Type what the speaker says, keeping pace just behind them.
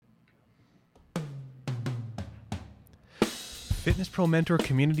Fitness Pro Mentor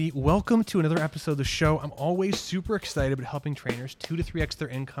community. Welcome to another episode of the show. I'm always super excited about helping trainers 2 to 3x their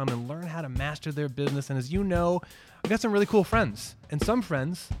income and learn how to master their business. And as you know, I've got some really cool friends. And some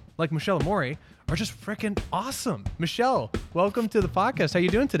friends, like Michelle Amori, are just freaking awesome. Michelle, welcome to the podcast. How you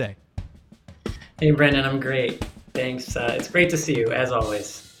doing today? Hey, Brendan, I'm great. Thanks. It's great to see you, as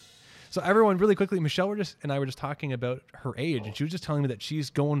always. So everyone, really quickly, Michelle and I were just talking about her age, and she was just telling me that she's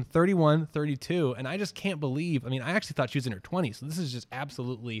going 31, 32, and I just can't believe, I actually thought she was in her 20s, so this is just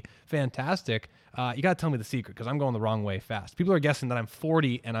absolutely fantastic. You got to tell me the secret, because I'm going the wrong way fast. People are guessing that I'm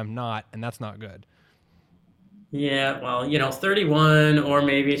 40, and I'm not, and that's not good. Yeah, well, 31 or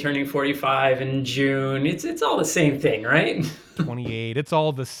maybe turning 45 in June. It's all the same thing, right? 28, it's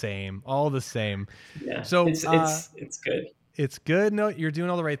all the same, Yeah, So it's good. It's good. No, you're doing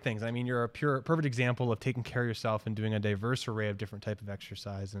all the right things. You're a perfect example of taking care of yourself and doing a diverse array of different type of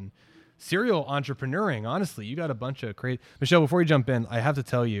exercise and serial entrepreneuring. Honestly, you got a bunch of great. Michelle, before you jump in, I have to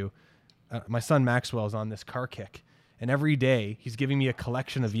tell you, my son Maxwell is on this car kick, and every day he's giving me a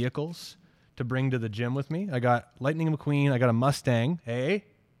collection of vehicles to bring to the gym with me. I got Lightning McQueen. I got a Mustang. Hey,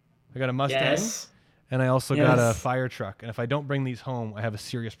 I got a Mustang. Yes. And I also got a fire truck. And if I don't bring these home, I have a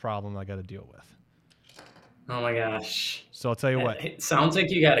serious problem I got to deal with. Oh my gosh. So I'll tell you what. It sounds like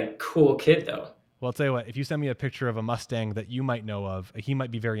you got a cool kid, though. Well, I'll tell you what. If you send me a picture of a Mustang that you might know of, he might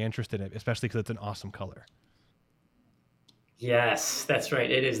be very interested in it, especially because it's an awesome color. Yes, that's right.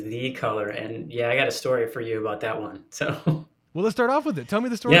 It is the color. And yeah, I got a story for you about that one. So, well, let's start off with it. Tell me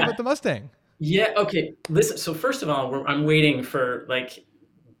the story about the Mustang. Yeah. Okay. Listen. So first of all, I'm waiting for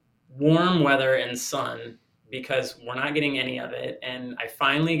warm weather and sun because we're not getting any of it. And I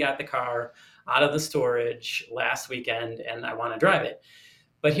finally got the car out of the storage last weekend and I want to drive it.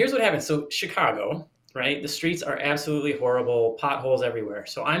 But here's what happened. So Chicago, right? The streets are absolutely horrible, potholes everywhere.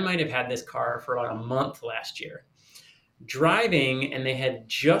 So I might have had this car for about a month last year. Driving, and they had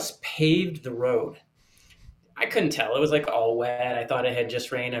just paved the road. I couldn't tell. It was all wet. I thought it had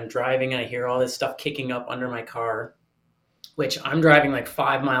just rained. I'm driving and I hear all this stuff kicking up under my car, which I'm driving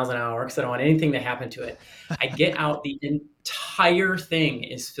 5 miles an hour because I don't want anything to happen to it. I get out, the entire thing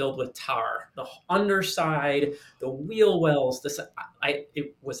is filled with tar. The underside, the wheel wells,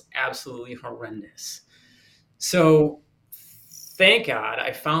 it was absolutely horrendous. So thank God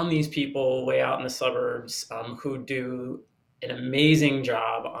I found these people way out in the suburbs who do an amazing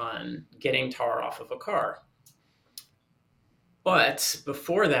job on getting tar off of a car. But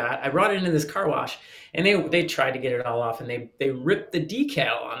before that, I brought it into this car wash, and they tried to get it all off, and they ripped the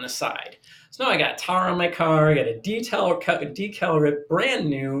decal on the side. So now I got tar on my car. I got a decal rip, brand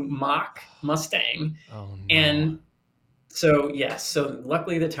new Mach Mustang. Oh, no. And so, yes, so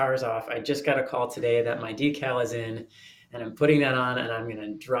luckily the tar is off. I just got a call today that my decal is in, and I'm putting that on, and I'm going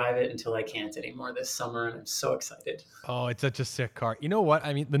to drive it until I can't anymore this summer, and I'm so excited. Oh, it's such a sick car. You know what?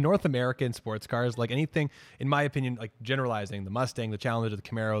 The North American sports cars, anything, in my opinion, generalizing, the Mustang, the Challenger, the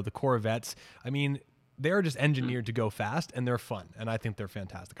Camaro, the Corvettes, they are just engineered to go fast, and they're fun, and I think they're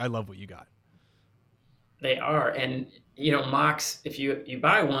fantastic. I love what you got. They are. And, Machs, if you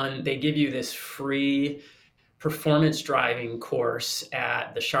buy one, they give you this free performance driving course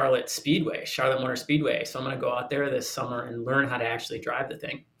at the Charlotte Motor Speedway. So I'm going to go out there this summer and learn how to actually drive the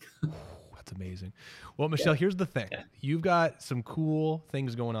thing. That's amazing. Well, Michelle, here's the thing. Yeah. You've got some cool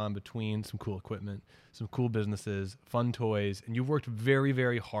things going on between some cool equipment, some cool businesses, fun toys, and you've worked very,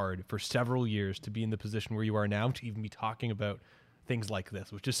 very hard for several years to be in the position where you are now to even be talking about things like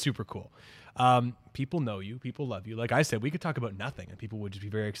this, which is super cool. People know you, people love you. Like I said, we could talk about nothing and people would just be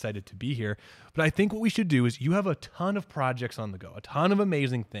very excited to be here. But I think what we should do is you have a ton of projects on the go, a ton of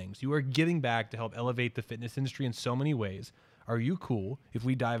amazing things. You are giving back to help elevate the fitness industry in so many ways. Are you cool if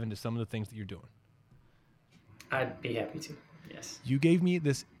we dive into some of the things that you're doing? I'd be happy to, yes. You gave me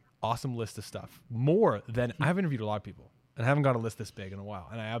this awesome list of stuff, more than I've interviewed a lot of people. And I haven't got a list this big in a while,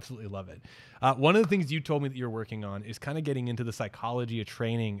 and I absolutely love it. One of the things you told me that you're working on is kind of getting into the psychology of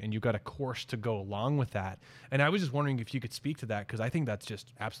training, and you've got a course to go along with that. And I was just wondering if you could speak to that, because I think that's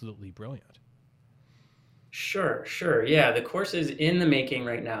just absolutely brilliant. Sure. Yeah, the course is in the making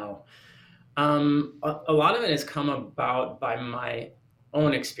right now. A lot of it has come about by my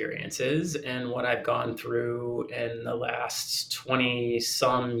own experiences and what I've gone through in the last 20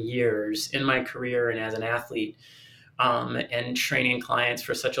 some years in my career and as an athlete. And training clients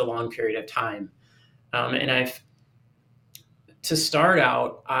for such a long period of time. To start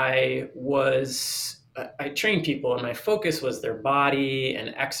out, I trained people and my focus was their body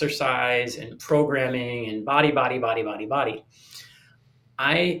and exercise and programming and body.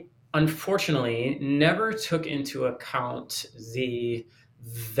 I unfortunately never took into account the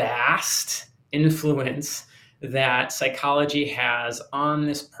vast influence that psychology has on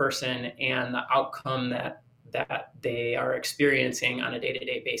this person and the outcome that they are experiencing on a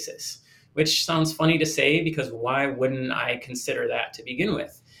day-to-day basis. Which sounds funny to say, because why wouldn't I consider that to begin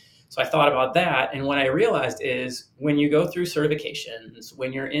with? So I thought about that, and what I realized is, when you go through certifications,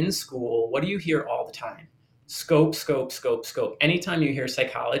 when you're in school, what do you hear all the time? Scope, scope, scope, scope. Anytime you hear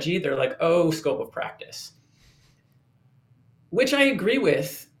psychology, they're like, oh, scope of practice, which I agree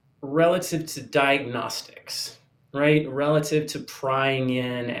with relative to diagnostics, right? Relative to prying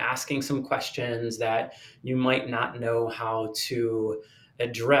in, asking some questions that you might not know how to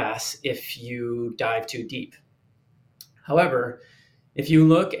address if you dive too deep. However, if you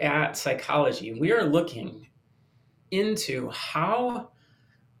look at psychology, we are looking into how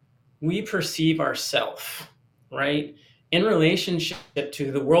we perceive ourselves, right, in relationship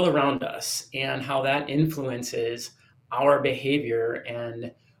to the world around us, and how that influences our behavior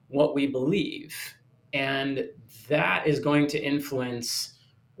and what we believe. And that is going to influence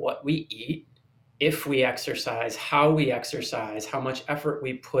what we eat, if we exercise, how much effort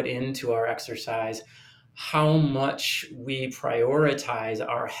we put into our exercise, how much we prioritize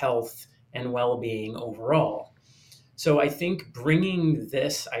our health and well-being overall. So I think bringing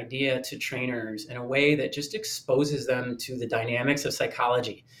this idea to trainers in a way that just exposes them to the dynamics of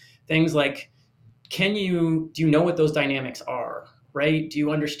psychology, things like, do you know what those dynamics are, right? Do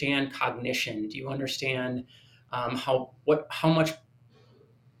you understand cognition? Do you understand how much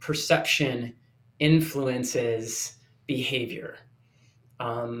perception influences behavior?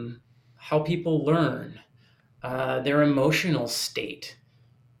 How people learn, their emotional state,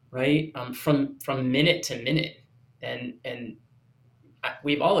 right? From minute to minute, and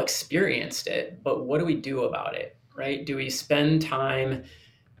we've all experienced it, but what do we do about it, right? Do we spend time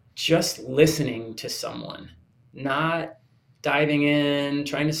just listening to someone, not diving in,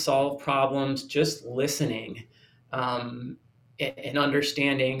 trying to solve problems, just listening, and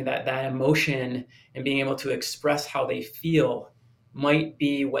understanding that emotion and being able to express how they feel might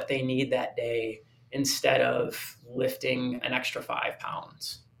be what they need that day, instead of lifting an extra 5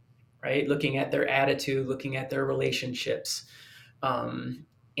 pounds, right? Looking at their attitude, looking at their relationships, and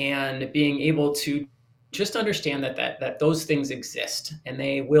being able to just understand that those things exist, and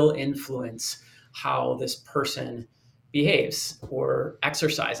they will influence how this person behaves or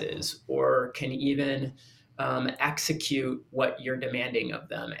exercises, or can even execute what you're demanding of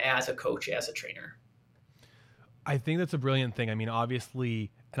them as a coach, as a trainer. I think that's a brilliant thing. I mean, obviously,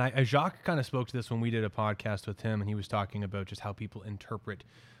 and Jacques kind of spoke to this when we did a podcast with him, and he was talking about just how people interpret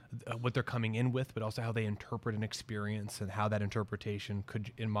what they're coming in with, but also how they interpret an experience, and how that interpretation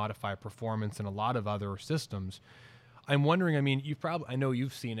could modify performance in a lot of other systems. I'm wondering, I mean, I know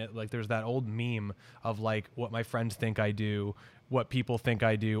you've seen it. Like, there's that old meme of like what my friends think I do, what people think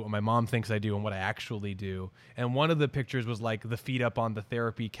I do, what my mom thinks I do, and what I actually do. And one of the pictures was like the feet up on the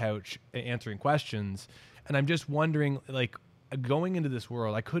therapy couch answering questions. And I'm just wondering, like, going into this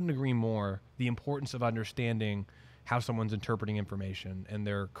world, I couldn't agree more, the importance of understanding how someone's interpreting information and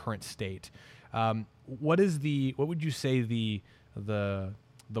their current state. What would you say the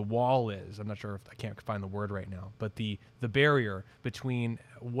wall is? I'm not sure, if I can't find the word right now, but the barrier between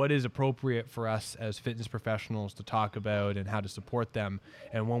what is appropriate for us as fitness professionals to talk about and how to support them,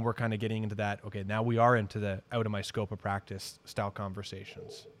 and when we're kind of getting into that, okay, now we are into the out of my scope of practice style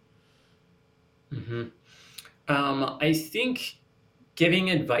conversations. Mm-hmm. I think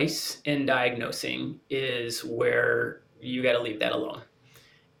giving advice and diagnosing is where you got to leave that alone.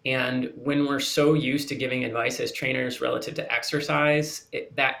 And when we're so used to giving advice as trainers relative to exercise,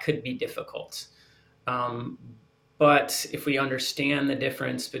 that could be difficult. But if we understand the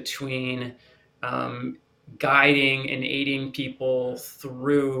difference between guiding and aiding people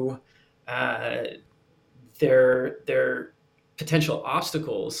through their potential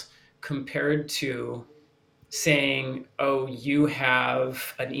obstacles, compared to saying, oh, you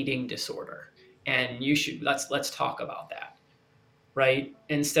have an eating disorder and let's talk about that, right?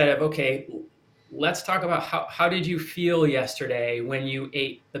 Instead of, okay, let's talk about how did you feel yesterday when you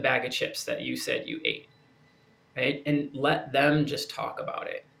ate the bag of chips that you said you ate, right? And let them just talk about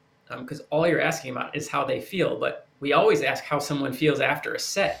it, because all you're asking about is how they feel. But we always ask how someone feels after a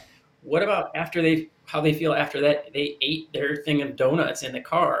set. What about how they feel after that they ate their thing of donuts in the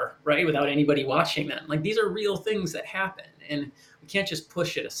car, right, without anybody watching them? Like, these are real things that happen, and we can't just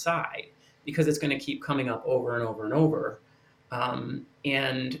push it aside, because it's going to keep coming up over and over and over.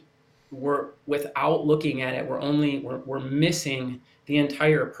 And without looking at it, we're missing the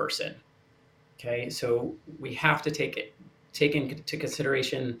entire person. Okay, so we have to take into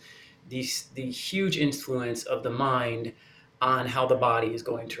consideration the huge influence of the mind on how the body is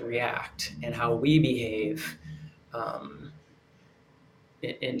going to react and how we behave, um,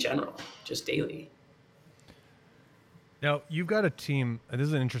 in general, just daily. Now you've got a team. This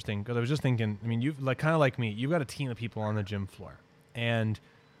is interesting because I was just thinking. I mean, you've like kind of like me. You've got a team of people on the gym floor, and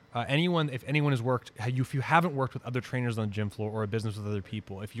if anyone has worked, if you haven't worked with other trainers on the gym floor or a business with other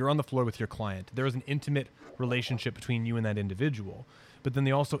people, if you're on the floor with your client, there is an intimate relationship between you and that individual. But then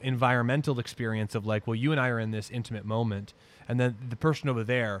the also environmental experience of like, well, you and I are in this intimate moment, and then the person over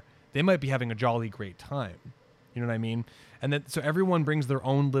there, they might be having a jolly great time. You know what I mean? And then so everyone brings their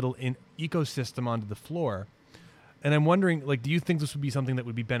own little ecosystem onto the floor. And I'm wondering, like, do you think this would be something that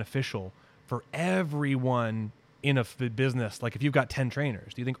would be beneficial for everyone in a business? Like, if you've got 10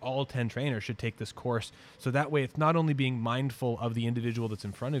 trainers, do you think all 10 trainers should take this course? So that way it's not only being mindful of the individual that's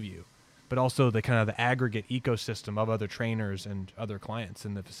in front of you, but also the kind of the aggregate ecosystem of other trainers and other clients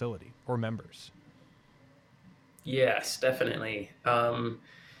in the facility or members. Yes, definitely.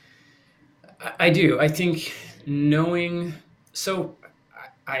 I do. I think knowing, so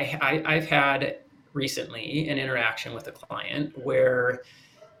I've had recently an interaction with a client where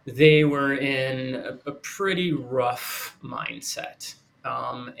they were in a pretty rough mindset.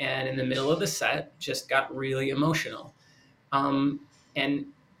 And in the middle of the set, just got really emotional. And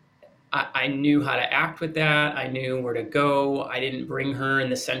I knew how to act with that. I knew where to go. I didn't bring her in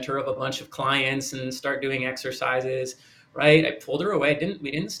the center of a bunch of clients and start doing exercises, right? I pulled her away.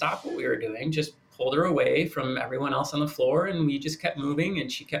 We didn't stop what we were doing, just pulled her away from everyone else on the floor, and we just kept moving, and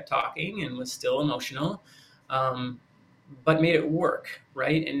she kept talking and was still emotional, but made it work,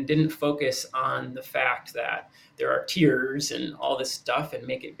 right? And didn't focus on the fact that there are tears and all this stuff and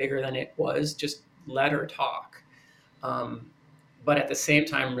make it bigger than it was. Just let her talk. But at the same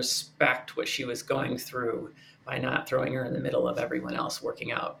time, respect what she was going through by not throwing her in the middle of everyone else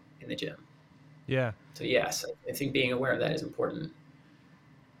working out in the gym. Yeah. So yes, I think being aware of that is important.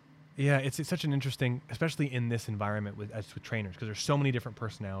 Yeah, it's such an interesting, especially in this environment with trainers, because there's so many different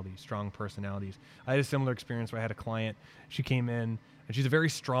personalities, strong personalities. I had a similar experience where I had a client. She came in, and she's a very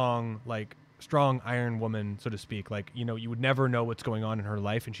strong iron woman, so to speak. Like, you know, you would never know what's going on in her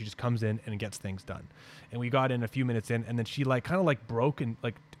life, and she just comes in and gets things done. And we got in a few minutes in, and then she like kind of like broke, and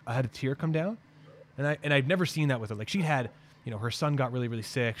like I had a tear come down, and I'd never seen that with her. Like, she had, you know, her son got really, really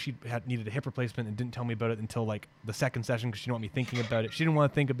sick. She needed a hip replacement and didn't tell me about it until like the second session because she didn't want me thinking about it. She didn't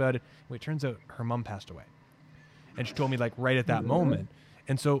want to think about it. Well, it turns out her mom passed away, and she told me like right at that moment.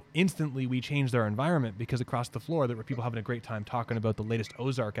 And so instantly we changed our environment because across the floor there were people having a great time talking about the latest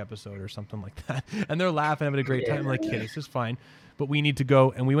Ozark episode or something like that. And they're laughing, having a great time. I'm like, kid, this is fine. But we need to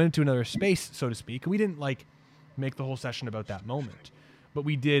go. And we went into another space, so to speak. And we didn't like make the whole session about that moment. But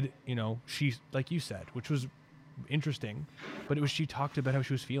we did, you know, she, like you said, which was interesting, but it was, she talked about how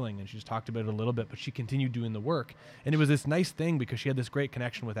she was feeling, and she just talked about it a little bit, but she continued doing the work. And it was this nice thing because she had this great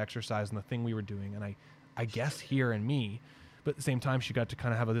connection with exercise and the thing we were doing. And I guess here and me, but at the same time, she got to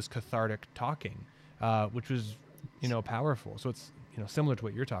kind of have this cathartic talking, which was, you know, powerful. So it's, you know, similar to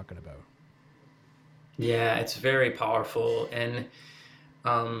what you're talking about. Yeah, it's very powerful. And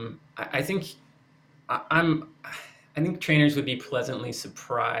I think I think trainers would be pleasantly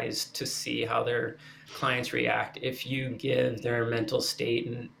surprised to see how their clients react if you give their mental state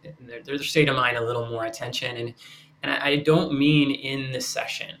and their state of mind a little more attention. And I don't mean in the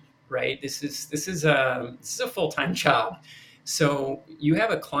session, right? This is a full-time job. So you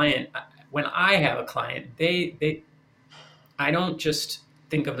have a client. When I have a client, I don't just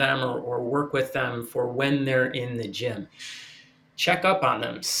think of them or work with them for when they're in the gym. Check up on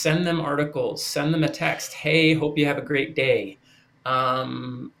them, send them articles, send them a text. Hey, hope you have a great day.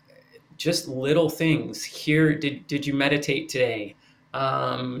 Just little things. Here, did you meditate today?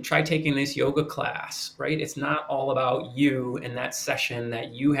 Try taking this yoga class, right? It's not all about you and that session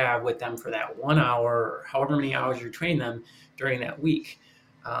that you have with them for that 1 hour or however many hours you train them during that week.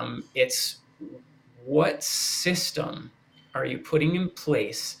 It's what system are you putting in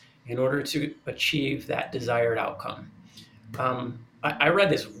place in order to achieve that desired outcome? I read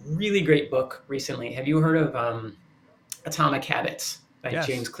this really great book recently. Have you heard of Atomic Habits by Yes.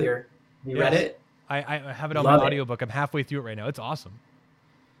 James Clear? You read it? I have it on my audiobook. I'm halfway through it right now. It's awesome.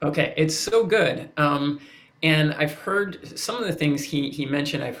 Okay, it's so good. And I've heard some of the things he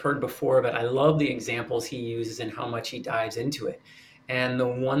mentioned, I've heard before, but I love the examples he uses and how much he dives into it. And the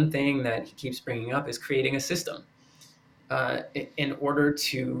one thing that he keeps bringing up is creating a system. In order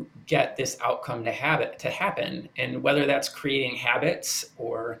to get this outcome to happen, and whether that's creating habits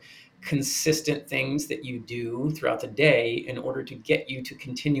or consistent things that you do throughout the day in order to get you to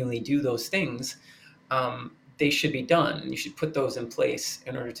continually do those things, they should be done, and you should put those in place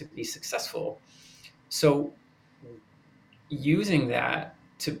in order to be successful. So using that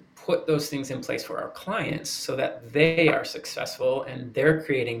to put those things in place for our clients so that they are successful and they're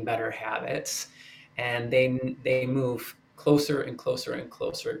creating better habits, and they move closer and closer and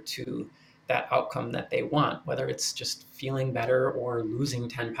closer to that outcome that they want, whether it's just feeling better or losing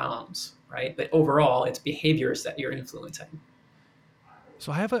 10 pounds, right? But overall, it's behaviors that you're influencing.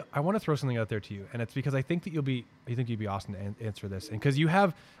 So I want to throw something out there to you, and it's because I think you'd be awesome to answer this, and because you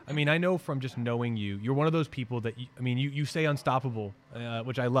have, I mean, I know from just knowing you, you're one of those people that you say unstoppable,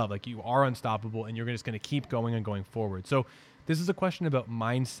 which I love. Like, you are unstoppable, and you're just going to keep going and going forward. So this is a question about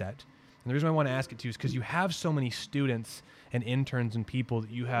mindset, and the reason I want to ask it to you is because you have so many students and interns and people that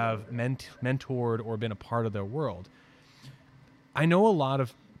you have mentored or been a part of their world. I know a lot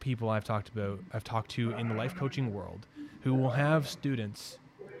of people I've talked to in the life coaching world who will have students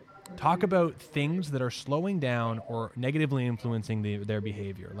talk about things that are slowing down or negatively influencing their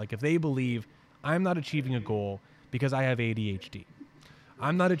behavior. Like, if they believe, I'm not achieving a goal because I have ADHD.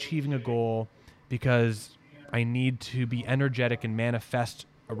 I'm not achieving a goal because I need to be energetic and manifest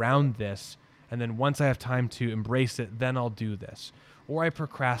around this, and then once I have time to embrace it, then I'll do this. Or I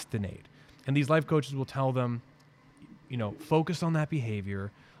procrastinate. And these life coaches will tell them, focus on that behavior,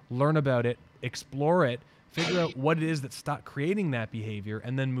 learn about it, explore it, figure out what it is that stopped creating that behavior,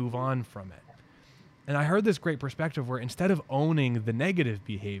 and then move on from it. And I heard this great perspective where instead of owning the negative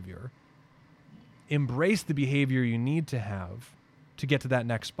behavior, embrace the behavior you need to have to get to that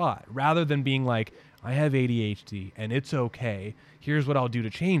next spot, rather than being like, I have ADHD and it's okay. Here's what I'll do to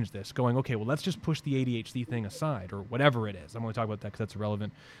change this. Going, okay, well, let's just push the ADHD thing aside, or whatever it is. I'm only talking about that because that's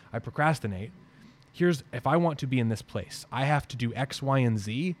irrelevant. I procrastinate. If I want to be in this place, I have to do X, Y, and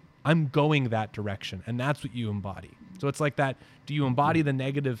Z. I'm going that direction, and that's what you embody. So it's like that. Do you embody the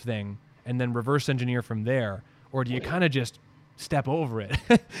negative thing and then reverse engineer from there, or do you kind of just step over it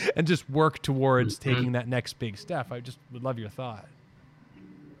and just work towards taking that next big step? I just would love your thought.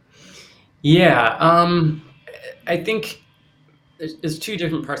 Yeah, I think there's two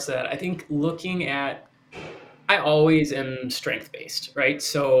different parts to that. I think I always am strength-based, right?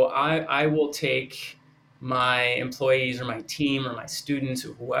 So I will take my employees or my team or my students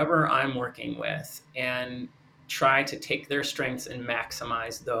or whoever I'm working with and try to take their strengths and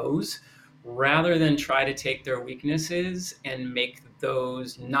maximize those, rather than try to take their weaknesses and make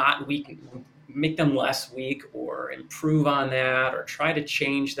those not weak, make them less weak, or improve on that, or try to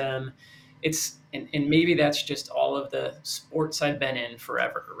change them. And maybe that's just all of the sports I've been in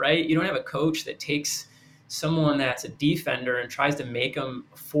forever, right? You don't have a coach that takes someone that's a defender and tries to make them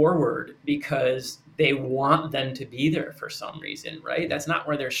forward because they want them to be there for some reason, right? That's not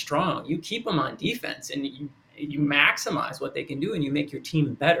where they're strong. You keep them on defense, and you maximize what they can do, and you make your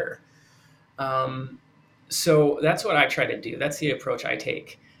team better. So that's what I try to do. That's the approach I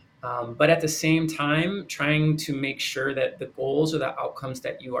take. But at the same time, trying to make sure that the goals or the outcomes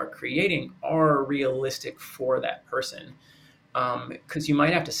that you are creating are realistic for that person. Because you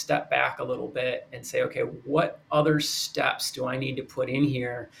might have to step back a little bit and say, okay, what other steps do I need to put in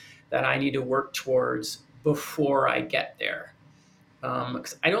here that I need to work towards before I get there?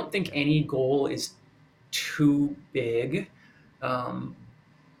 Because I don't think any goal is too big,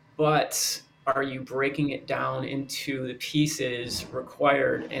 but are you breaking it down into the pieces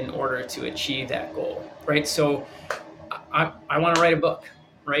required in order to achieve that goal, right? So I want to write a book,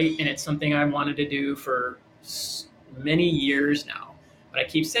 right? And it's something I wanted to do for many years now, but I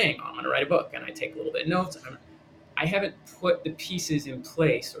keep saying, oh, I'm going to write a book, and I take a little bit of notes. I haven't put the pieces in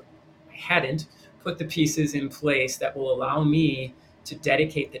place, or I hadn't put the pieces in place that will allow me to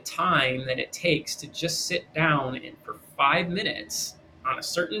dedicate the time that it takes to just sit down and for 5 minutes on a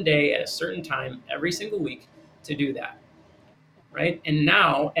certain day at a certain time every single week to do that, right? And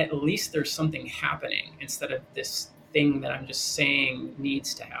now at least there's something happening instead of this thing that I'm just saying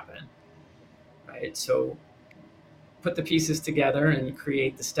needs to happen, right? So put the pieces together and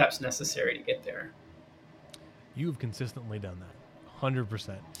create the steps necessary to get there. You've consistently done that,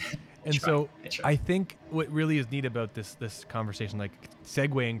 100%. And so I think what really is neat about this conversation, like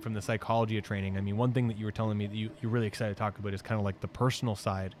segueing from the psychology of training, I mean, one thing that you were telling me that you're really excited to talk about is kind of like the personal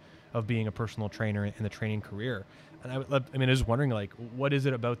side of being a personal trainer in the training career. And I was wondering, like, what is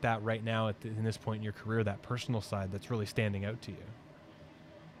it about that right now in this point in your career, that personal side, that's really standing out to you?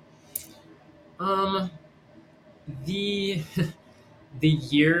 The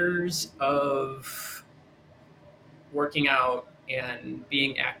years of working out and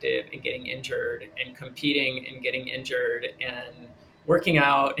being active and getting injured, and competing and getting injured, and working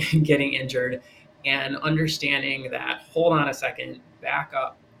out and getting injured, and understanding that, hold on a second, back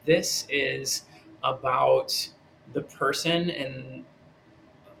up. This is about the person, and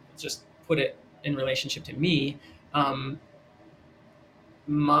just put it in relationship to me.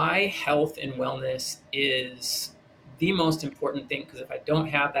 my health and wellness is the most important thing, because if I don't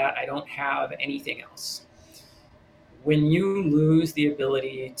have that, I don't have anything else. When you lose the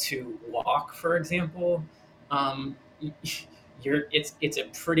ability to walk, for example, um, it's a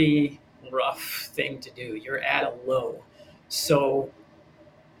pretty rough thing to do. You're at a low. So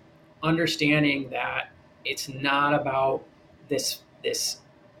understanding that it's not about this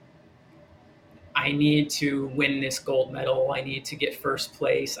I need to win this gold medal, I need to get first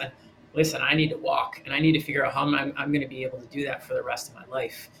place. Listen, I need to walk, and I need to figure out how I'm going to be able to do that for the rest of my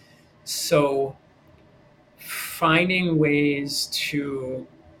life. So finding ways to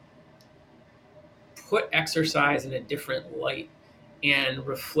put exercise in a different light and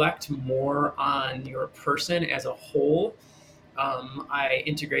reflect more on your person as a whole. I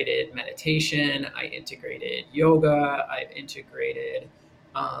integrated meditation, I integrated yoga, I've integrated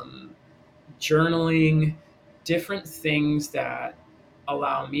um, journaling, different things that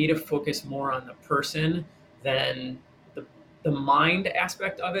allow me to focus more on the person than the, the mind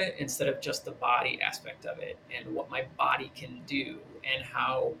aspect of it, instead of just the body aspect of it, and what my body can do and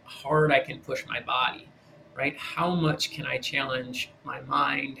how hard I can push my body, right? How much can I challenge my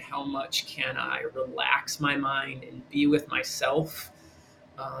mind? How much can I relax my mind and be with myself,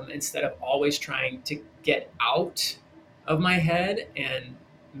 instead of always trying to get out of my head and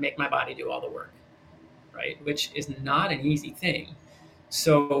make my body do all the work, right? Which is not an easy thing.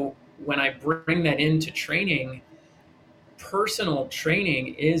 So when I bring that into training, personal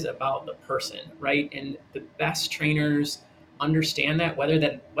training is about the person, right? And the best trainers understand that, whether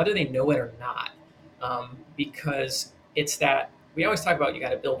they know it or not, because it's that we always talk about, you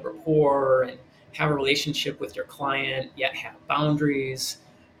got to build rapport and have a relationship with your client, yet have boundaries.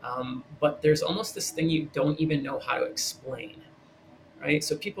 But there's almost this thing you don't even know how to explain, right?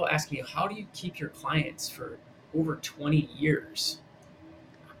 So people ask me, how do you keep your clients for over 20 years?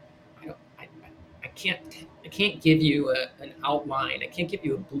 I, don't, I can't give you an outline. I can't give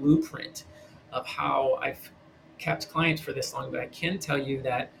you a blueprint of how I've kept clients for this long, but I can tell you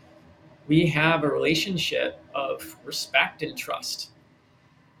that we have a relationship of respect and trust,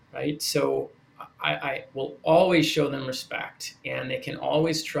 right? So I will always show them respect, and they can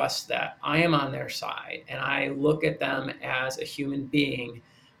always trust that I am on their side, and I look at them as a human being,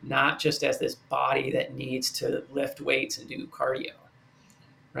 not just as this body that needs to lift weights and do cardio,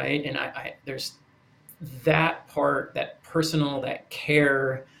 right? And there's that part, that personal, that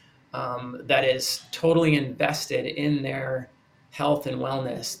care, that is totally invested in their health and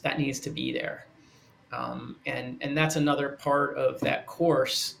wellness, that needs to be there. And that's another part of that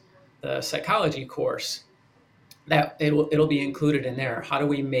course, the psychology course, that it'll be included in there. How do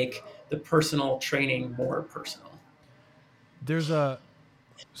we make the personal training more personal? So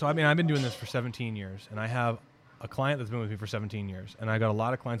I mean, I've been doing this for 17 years, and I have a client that's been with me for 17 years, and I got a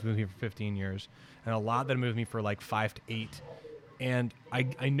lot of clients with me for 15 years, and a lot that have been with me for like 5 to 8. And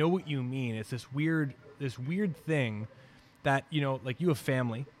I know what you mean. It's this weird thing that, like, you have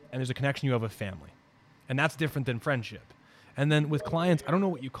family, and there's a connection you have with family, and that's different than friendship. And then with clients, I don't know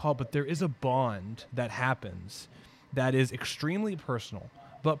what you call it, but there is a bond that happens that is extremely personal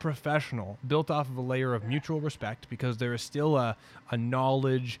but professional, built off of a layer of mutual respect, because there is still a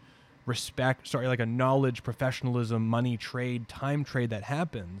knowledge a knowledge, professionalism, money trade, time trade that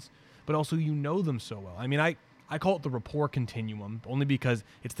happens, but also you know them so well. I mean, I call it the rapport continuum, only because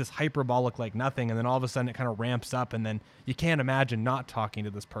it's this hyperbolic like nothing, and then all of a sudden it kind of ramps up, and then you can't imagine not talking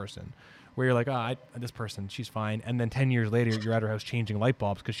to this person, where you're like, this person, she's fine. And then 10 years later, you're at her house changing light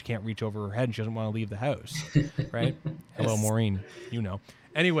bulbs because she can't reach over her head and she doesn't want to leave the house, right? Hello, Maureen,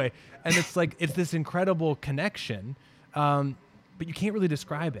 Anyway, and it's like, it's this incredible connection, but you can't really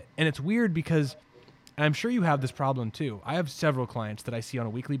describe it. And it's weird because, and I'm sure you have this problem too. I have several clients that I see on a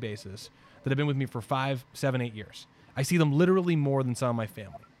weekly basis that have been with me for 5, 7, 8 years. I see them literally more than some of my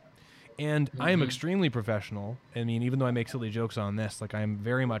family. And I am extremely professional. I mean, even though I make silly jokes on this, like, I'm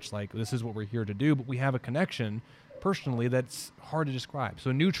very much like, this is what we're here to do, but we have a connection personally that's hard to describe.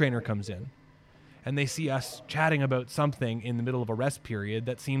 So a new trainer comes in and they see us chatting about something in the middle of a rest period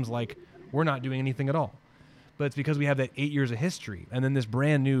that seems like we're not doing anything at all. But it's because we have that 8 years of history. And then this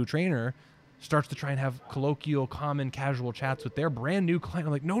brand new trainer starts to try and have colloquial, common, casual chats with their brand new client.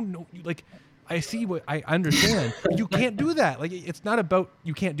 I'm like, no, like, I see what I understand. You can't do that. Like, it's not about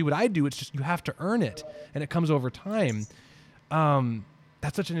you can't do what I do. It's just you have to earn it, and it comes over time.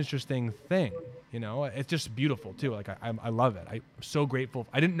 That's such an interesting thing. It's just beautiful too. Like, I love it. I'm so grateful.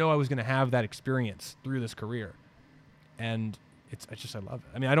 I didn't know I was going to have that experience through this career, and I love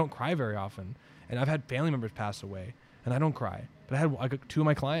it. I mean, I don't cry very often, and I've had family members pass away, and I don't cry. But I had like 2 of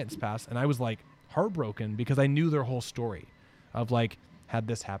my clients pass, and I was like heartbroken because I knew their whole story of like had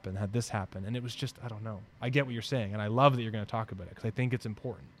this happen, and it was just, I don't know. I get what you're saying, and I love that you're going to talk about it because I think it's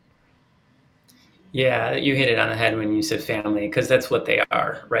important. Yeah, you hit it on the head when you said family, because that's what they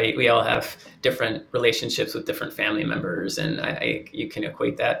are, right? We all have different relationships with different family members, and you can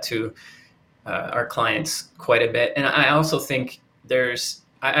equate that to our clients quite a bit. And I also think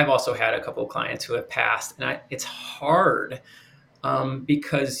I've also had a couple of clients who have passed, and it's hard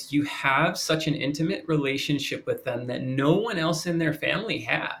because you have such an intimate relationship with them that no one else in their family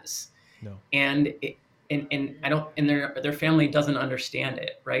has. No. And their family doesn't understand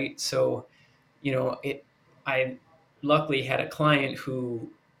it, right? So, I luckily had a client who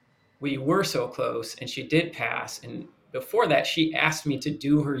we were so close, and she did pass. And before that, she asked me to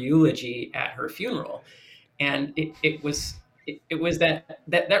do her eulogy at her funeral. And it was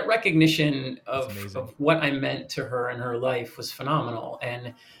that recognition of what I meant to her in her life was phenomenal.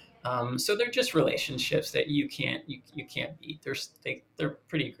 And so they're just relationships that you can't beat. They're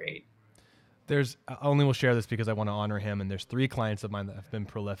pretty great. I only will share this because I want to honor him. And there's 3 clients of mine that have been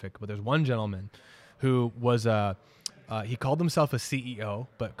prolific, but there's one gentleman who was he called himself a CEO,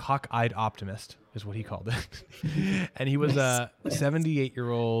 but cock-eyed optimist is what he called it. And he was a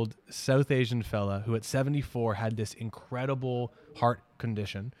 78-year-old South Asian fella who at 74 had this incredible heart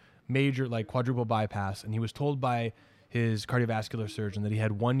condition, major, like quadruple bypass. And he was told by his cardiovascular surgeon that he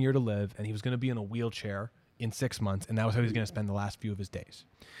had 1 year to live and he was going to be in a wheelchair in 6 months. And that was how he was going to spend the last few of his days.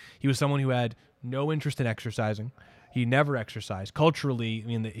 He was someone who had no interest in exercising. He never exercised. Culturally, I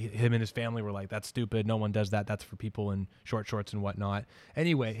mean, him and his family were like, that's stupid. No one does that. That's for people in short shorts and whatnot.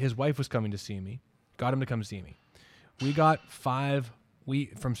 Anyway, his wife was coming to see me, got him to come see me. We got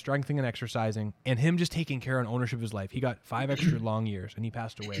from strengthening and exercising and him just taking care and ownership of his life. He got 5 extra long years, and he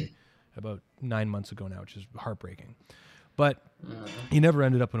passed away about 9 months ago now, which is heartbreaking. But he never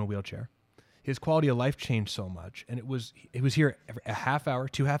ended up in a wheelchair. His quality of life changed so much. And it was here a half hour,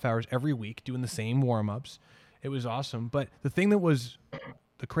 2 half hours every week doing the same warm-ups. It was awesome. But the thing that was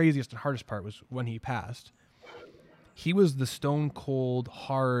the craziest and hardest part was when he passed, he was the stone cold,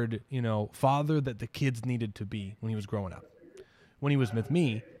 hard, father that the kids needed to be when he was growing up. When he was with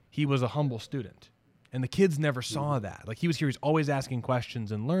me, he was a humble student. And the kids never saw that. Like, he was here, he's always asking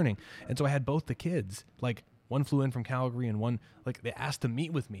questions and learning. And so I had both the kids, like, one flew in from Calgary and one, like, they asked to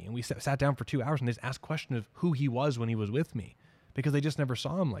meet with me. And we sat down for 2 hours and they just asked questions of who he was when he was with me because they just never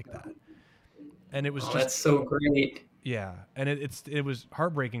saw him like that. And it was that's so great. Yeah. And it was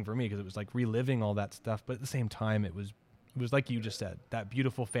heartbreaking for me because it was like reliving all that stuff. But at the same time, it was like you just said, that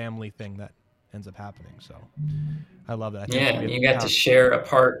beautiful family thing that ends up happening. So I love that. You got to share a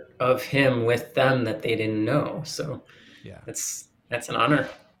part of him with them that they didn't know. So yeah, that's an honor.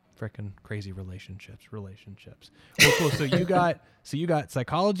 Freaking crazy relationships. Well, cool. So you got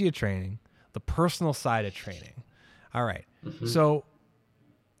psychology of training, the personal side of training. All right. Mm-hmm. So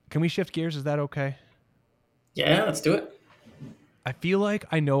can we shift gears? Is that okay? Yeah, let's do it. I feel like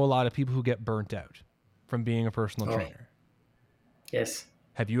I know a lot of people who get burnt out from being a personal trainer. Yes.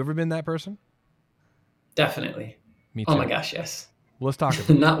 Have you ever been that person? Definitely. Me too. Oh my gosh, yes. Well, let's talk about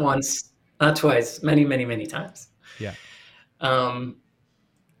it. Not once, not twice, many, many, many times. Yeah.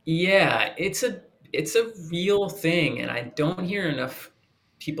 Yeah, it's a real thing, and I don't hear enough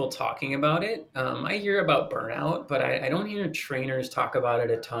people talking about it. I hear about burnout, but I don't hear trainers talk about it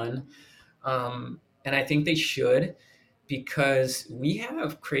a ton. And I think they should, because we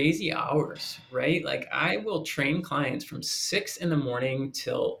have crazy hours, right? Like, I will train clients from 6 a.m.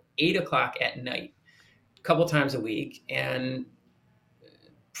 till 8:00 p.m, a couple times a week, and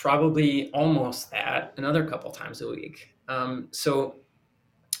probably almost that another couple times a week.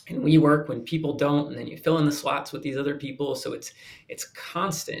 And we work when people don't, and then you fill in the slots with these other people. So it's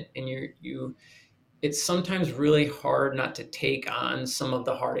constant, and it's sometimes really hard not to take on some of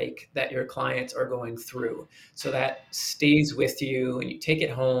the heartache that your clients are going through. So that stays with you, and you take it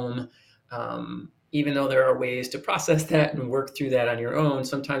home. Even though there are ways to process that and work through that on your own,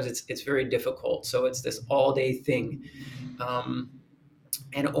 sometimes it's very difficult. So it's this all day thing.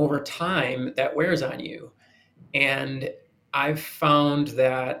 And over time, that wears on you. And I've found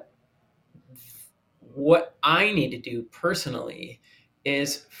that what I need to do personally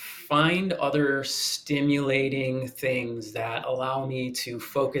is find other stimulating things that allow me to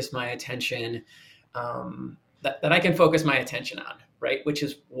focus my attention, that I can focus my attention on, right? Which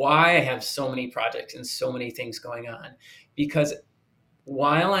is why I have so many projects and so many things going on. Because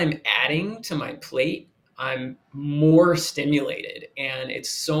while I'm adding to my plate, I'm more stimulated, and it's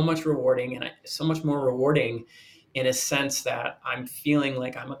so much rewarding, and so much more rewarding in a sense that I'm feeling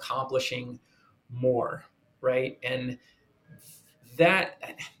like I'm accomplishing more, right? And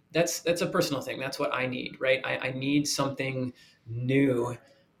that's a personal thing. That's what I need, right? I need something new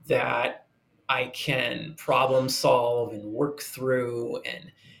that I can problem solve and work through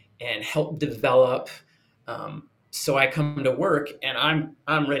and help develop. So I come to work and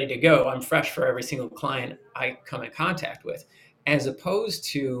I'm ready to go. I'm fresh for every single client I come in contact with, as opposed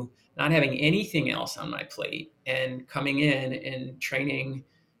to not having anything else on my plate and coming in and training,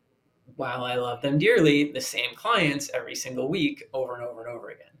 while I love them dearly, the same clients every single week over and over and over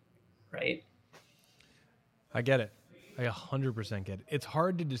again. Right. I get it. I 100% get it. It's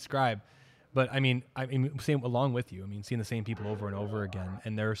hard to describe, but I mean, same along with you. I mean, seeing the same people over and over again,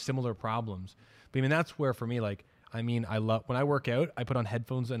 and there are similar problems. But I mean, that's where for me, like, I mean, I love when I work out, I put on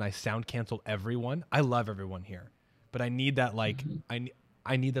headphones and I sound cancel everyone. I love everyone here, but I need that, like,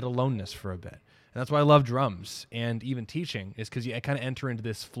 I need that aloneness for a bit. And that's why I love drums and even teaching, is because you kind of enter into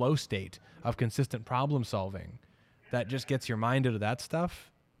this flow state of consistent problem solving that just gets your mind out of that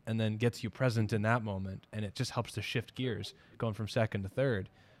stuff and then gets you present in that moment. And it just helps to shift gears going from second to third,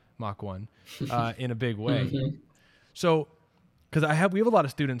 Mach 1, in a big way. Mm-hmm. So, because we have a lot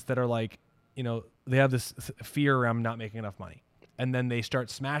of students that are like, you know, they have this fear around not making enough money. And then they start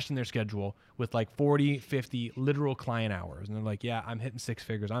smashing their schedule with like 40, 50 literal client hours. And they're like, yeah, I'm hitting 6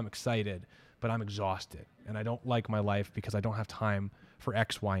 figures. I'm excited, but I'm exhausted. And I don't like my life because I don't have time for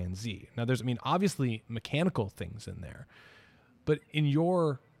X, Y, and Z. Now, there's, I mean, obviously mechanical things in there. But in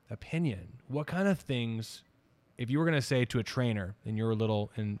your opinion, what kind of things, if you were going to say to a trainer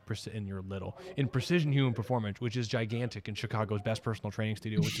in Precision Human Performance, which is gigantic in Chicago's best personal training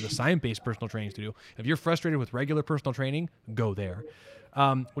studio, which is a science-based personal training studio, if you're frustrated with regular personal training, go there.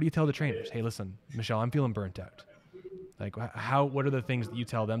 What do you tell the trainers? Hey, listen, Michelle, I'm feeling burnt out. Like, what are the things that you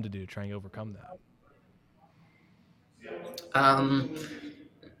tell them to do to try and overcome that?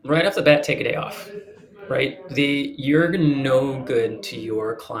 Right off the bat, take a day off. Right, you're no good to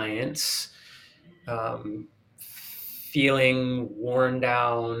your clients feeling worn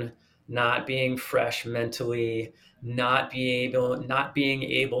down, not being fresh mentally, not being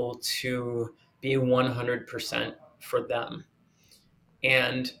able to be 100% for them.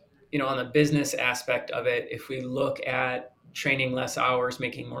 And on the business aspect of it, if we look at training less hours,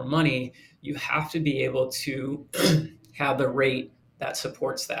 making more money, you have to be able to have the rate that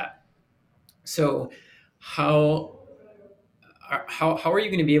supports that. So how are you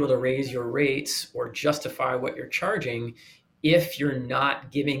going to be able to raise your rates or justify what you're charging if you're not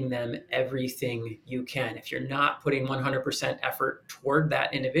giving them everything you can, if you're not putting 100% effort toward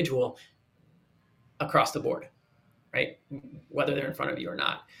that individual across the board, right? Whether they're in front of you or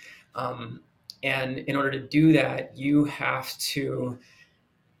not. And in order to do that, you have to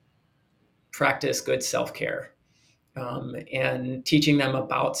practice good self-care. And teaching them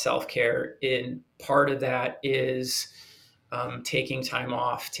about self-care, in part of that is taking time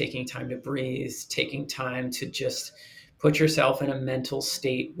off, taking time to breathe, taking time to just put yourself in a mental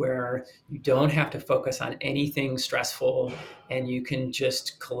state where you don't have to focus on anything stressful and you can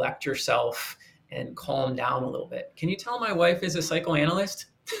just collect yourself and calm down a little bit. Can you tell my wife is a psychoanalyst?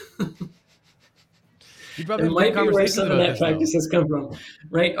 You probably It might be where some of that practice has come from,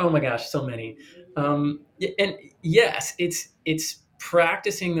 right? Oh my gosh, so many. And yes, it's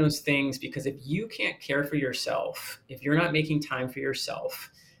practicing those things, because if you can't care for yourself, if you're not making time for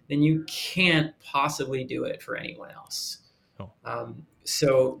yourself, then you can't possibly do it for anyone else. Oh.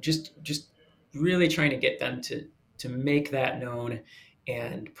 So just really trying to get them to make that known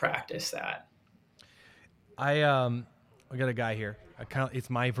and practice that. I got a guy here. It's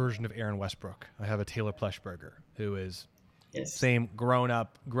my version of Aaron Westbrook. I have a Taylor Plushberger who is same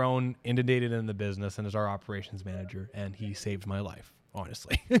grown, inundated in the business, and is our operations manager, and he saved my life,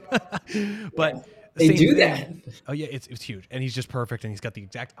 honestly. But they do that. Oh yeah, it's huge, and he's just perfect, and he's got the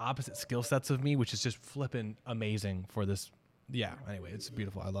exact opposite skill sets of me, which is just flipping amazing for this. Yeah. Anyway, it's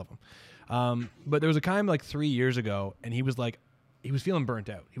beautiful. I love him. But there was a time like 3 years ago, and he was feeling burnt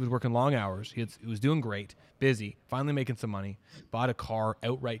out. He was working long hours. He was doing great, busy, finally making some money, bought a car,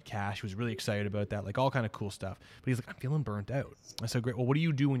 outright cash. He was really excited about that, like all kind of cool stuff. But he's like, I'm feeling burnt out. I said, great. Well, what do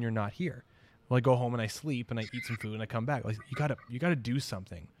you do when you're not here? Well, I go home and I sleep and I eat some food and I come back. Like, you gotta do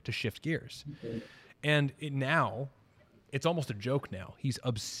something to shift gears. Mm-hmm. And now, it's almost a joke now. He's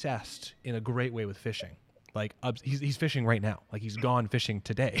obsessed in a great way with fishing. Like he's fishing right now. Like he's gone fishing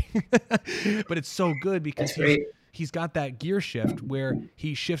today. But it's so good because he's got that gear shift where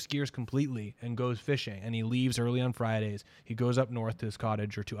he shifts gears completely and goes fishing, and he leaves early on Fridays. He goes up north to his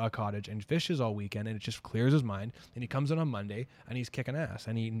cottage or to a cottage and fishes all weekend, and it just clears his mind. And he comes in on Monday and he's kicking ass,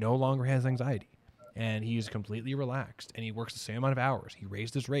 and he no longer has anxiety, and he's completely relaxed, and he works the same amount of hours. He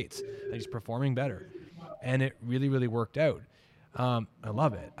raised his rates and he's performing better, and it really, really worked out. I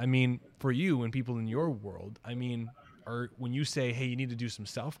love it. I mean, for you and people in your world, I mean, or when you say, hey, you need to do some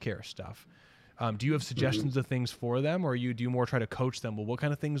self-care stuff, do you have suggestions of things for them, or do you more try to coach them? Well, what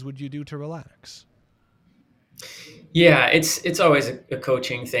kind of things would you do to relax? Yeah, it's always a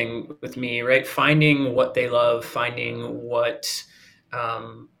coaching thing with me, right? Finding what they love, finding what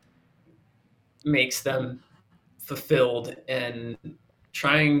um, makes them fulfilled, and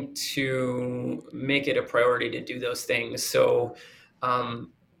trying to make it a priority to do those things. So,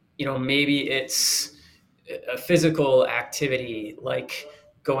 um, maybe it's a physical activity like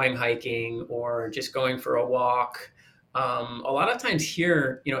going hiking or just going for a walk. A lot of times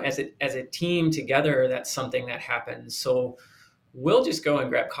here, as a team together, that's something that happens. So we'll just go and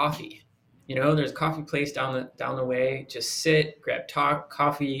grab coffee. There's a coffee place down the way. Just sit, grab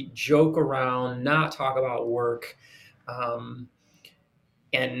coffee, joke around, not talk about work, um,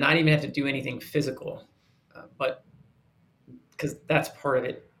 and not even have to do anything physical. But because that's part of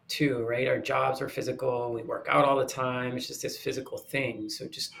it too, right? Our jobs are physical. We work out all the time. It's just this physical thing. So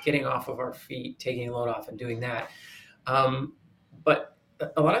just getting off of our feet, taking a load off, and doing that. But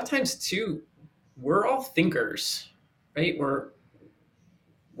a lot of times too, we're all thinkers, right?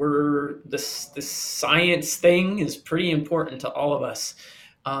 This science thing is pretty important to all of us.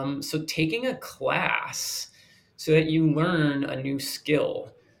 So taking a class so that you learn a new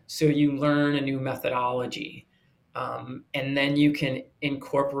skill, so you learn a new methodology, and then you can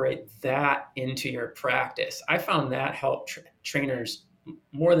incorporate that into your practice. I found that helped trainers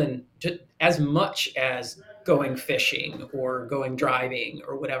more than as much as going fishing or going driving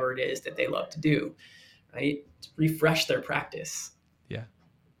or whatever it is that they love to do, right? To refresh their practice. Yeah.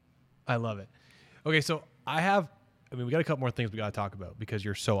 I love it. Okay, so we got a couple more things we got to talk about because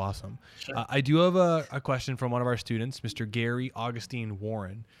you're so awesome. Sure. I do have a question from one of our students, Mr. Gary Augustine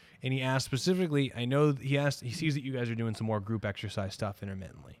Warren, and he asked specifically. I know he sees that you guys are doing some more group exercise stuff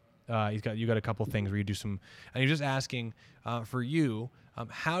intermittently. You got a couple things where you do some, and he's just asking for you.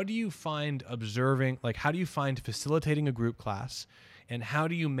 How do you find facilitating a group class, and how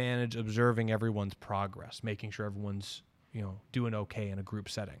do you manage observing everyone's progress, making sure everyone's doing okay in a group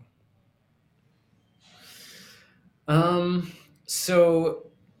setting? So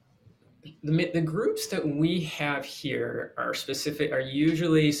the groups that we have here are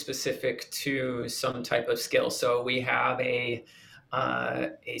usually specific to some type of skill. So we have a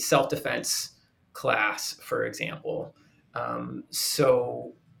self-defense class, for example.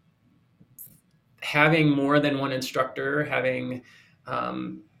 So having more than one instructor, having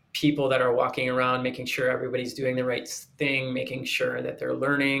people that are walking around, making sure everybody's doing the right thing, making sure that they're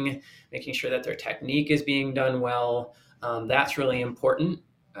learning, making sure that their technique is being done well. That's really important.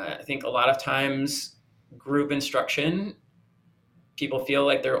 I think a lot of times group instruction, people feel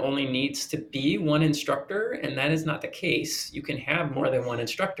like there only needs to be one instructor, and that is not the case. You can have more than one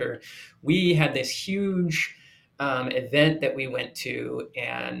instructor. We had this huge event that we went to,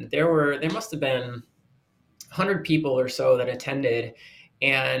 and there must have been 100 people or so that attended,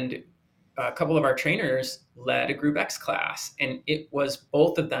 and a couple of our trainers led a Group X class, and it was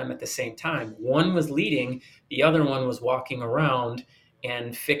both of them at the same time. One was leading, the other one was walking around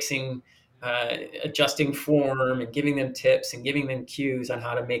and fixing, adjusting form and giving them tips and giving them cues on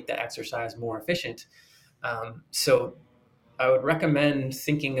how to make the exercise more efficient. So I would recommend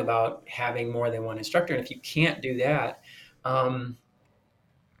thinking about having more than one instructor. And if you can't do that,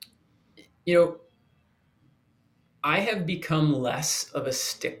 I have become less of a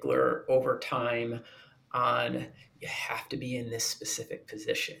stickler over time on you have to be in this specific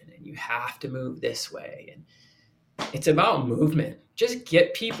position and you have to move this way. And it's about movement. Just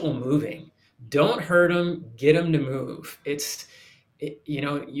get people moving. Don't hurt them. Get them to move.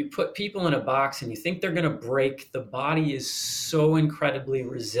 You put people in a box and you think they're going to break. The body is so incredibly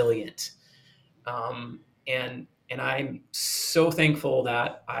resilient. And I'm so thankful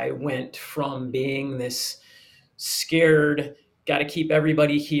that I went from being this scared, got to keep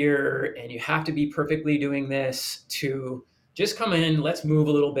everybody here, and you have to be perfectly doing this, to just come in, let's move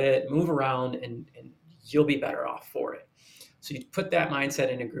a little bit, move around, and you'll be better off for it. So you put that mindset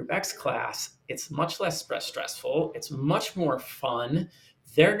in a Group X class, it's much less stressful, it's much more fun,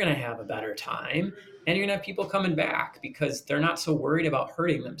 they're going to have a better time, and you're going to have people coming back because they're not so worried about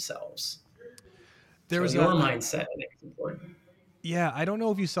hurting themselves. Your mindset is important. Yeah, I don't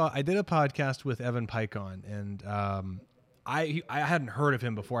know if you saw, I did a podcast with Evan Picon, and I hadn't heard of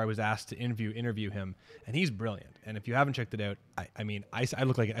him before I was asked to interview him, and he's brilliant. And if you haven't checked it out, I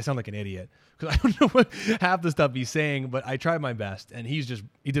sound like an idiot because I don't know what half the stuff he's saying, but I tried my best, and he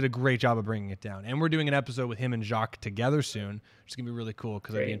did a great job of bringing it down. And we're doing an episode with him and Jacques together soon, which is gonna be really cool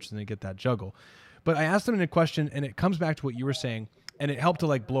because I'd be interested to get that juggle. But I asked him a question, and it comes back to what you were saying. And it helped to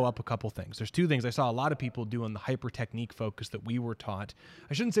like blow up a couple things. There's two things. I saw a lot of people doing the hyper technique focus that we were taught.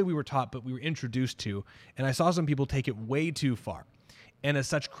 I shouldn't say we were taught, but we were introduced to. And I saw some people take it way too far. And as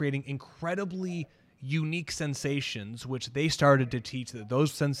such, creating incredibly unique sensations, which they started to teach that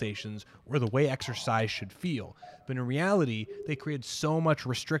those sensations were the way exercise should feel. But in reality, they created so much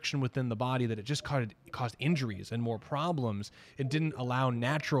restriction within the body that it just caused injuries and more problems. It didn't allow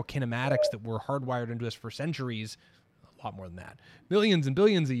natural kinematics that were hardwired into us for centuries, a lot more than that, billions and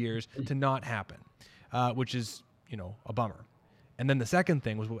billions of years, to not happen, which is, a bummer. And then the second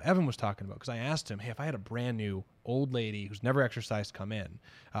thing was what Evan was talking about, because I asked him, hey, if I had a brand new old lady who's never exercised come in,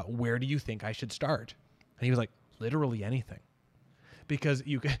 where do you think I should start? And he was like, literally anything. Because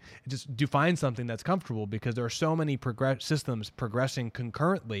you can just define something that's comfortable, because there are so many systems progressing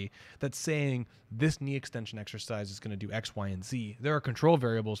concurrently that's saying this knee extension exercise is going to do X, Y, and Z. There are control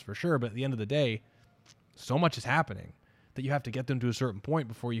variables for sure, but at the end of the day, so much is happening that you have to get them to a certain point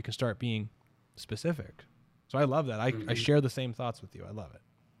before you can start being specific. So I love that. I share the same thoughts with you. I love it.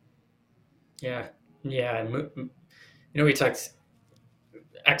 Yeah. Yeah. We talked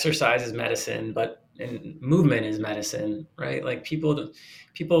exercise is medicine, and movement is medicine, right? Like people,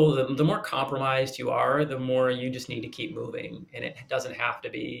 the more compromised you are, the more you just need to keep moving. And it doesn't have to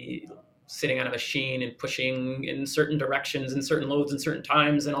be sitting on a machine and pushing in certain directions and certain loads and certain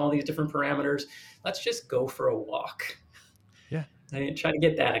times and all these different parameters. Let's just go for a walk. Yeah. And try to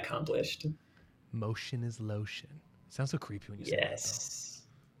get that accomplished. Motion is lotion. It sounds so creepy when you say that. Yes.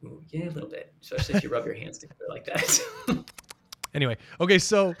 Yeah, a little bit, especially if you rub your hands together like that. Anyway, okay,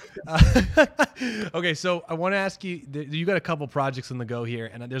 so I want to ask you, you got a couple projects on the go here,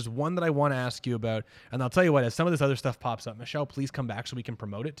 and there's one that I want to ask you about, and I'll tell you what, as some of this other stuff pops up, Michelle, please come back so we can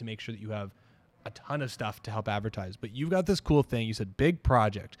promote it to make sure that you have a ton of stuff to help advertise. But you've got this cool thing. You said big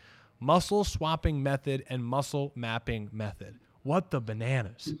project, muscle swapping method and muscle mapping method. What the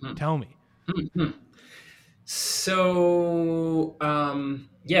bananas? Mm-hmm. Tell me. Mm-hmm. So,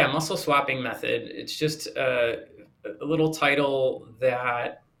 muscle swapping method. It's just a little title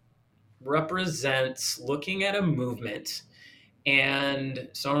that represents looking at a movement. And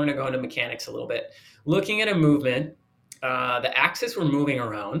so I'm going to go into mechanics a little bit. Looking at a movement, the axis we're moving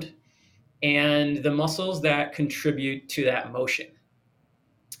around, and the muscles that contribute to that motion.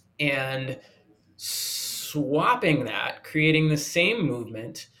 And swapping that, creating the same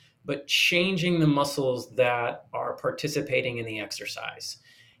movement, but changing the muscles that are participating in the exercise.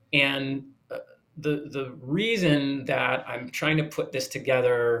 And the reason that I'm trying to put this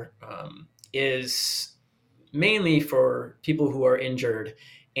together is mainly for people who are injured.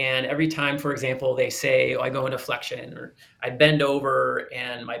 And every time, for example, they say, I go into flexion, or I bend over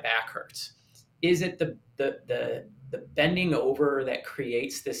and my back hurts. Is it the bending over that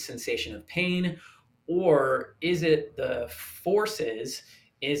creates this sensation of pain? Or is it the forces?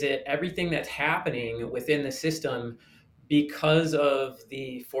 Is it everything that's happening within the system because of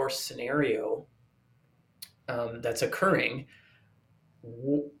the force scenario that's occurring?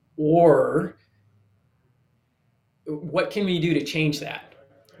 Or what can we do to change that,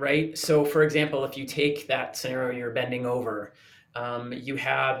 right? So for example, if you take that scenario, you're bending over, you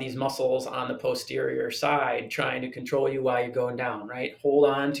have these muscles on the posterior side trying to control you while you're going down, right? Hold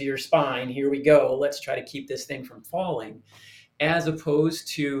on to your spine. Here we go. Let's try to keep this thing from falling, as opposed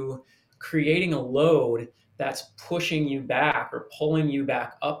to creating a load that's pushing you back or pulling you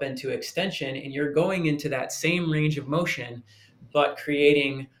back up into extension, and you're going into that same range of motion, but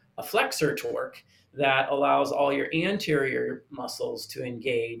creating a flexor torque that allows all your anterior muscles to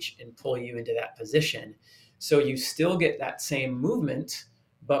engage and pull you into that position. So you still get that same movement,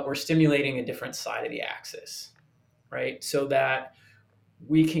 but we're stimulating a different side of the axis, right? So that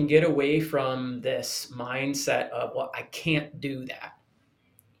we can get away from this mindset of, well, I can't do that,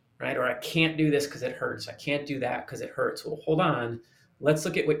 right? Or I can't do this because it hurts. I can't do that because it hurts. Well, hold on. Let's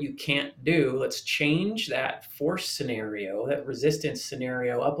look at what you can't do. Let's change that force scenario, that resistance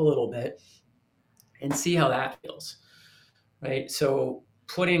scenario up a little bit, and see how that feels, right? So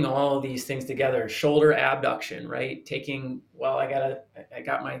putting all of these things together, shoulder abduction, right? Taking, well, I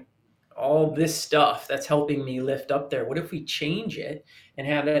got all this stuff that's helping me lift up there. What if we change it and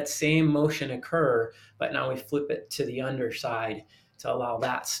have that same motion occur, but now we flip it to the underside to allow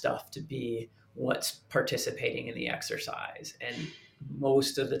that stuff to be what's participating in the exercise? And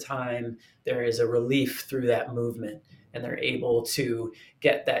most of the time there is a relief through that movement, and they're able to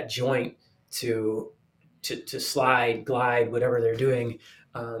get that joint to slide, glide, whatever they're doing,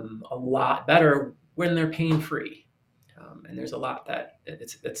 a lot better when they're pain-free. And there's a lot that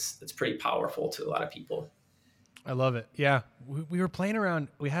it's pretty powerful to a lot of people. I love it. Yeah. We were playing around.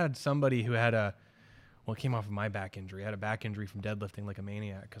 We had somebody who had Well, it came off of my back injury. I had a back injury from deadlifting like a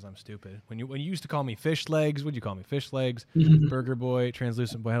maniac because I'm stupid. When you used to call me fish legs, what'd you call me? Fish legs, burger boy,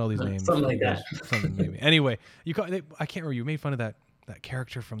 translucent boy. I had all these names. Something like that. Something maybe. Anyway, I can't remember. You made fun of that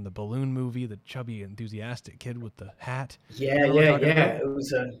character from the Balloon movie, the chubby, enthusiastic kid with the hat. Yeah. It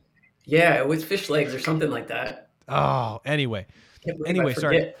was it was fish legs or something like that. Oh, anyway. Anyway,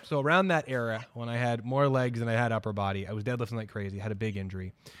 sorry. So around that era, when I had more legs than I had upper body, I was deadlifting like crazy. I had a big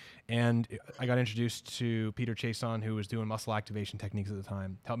injury. And I got introduced to Peter Chason, who was doing muscle activation techniques at the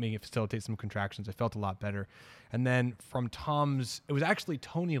time, helped me facilitate some contractions. I felt a lot better. And then from it was actually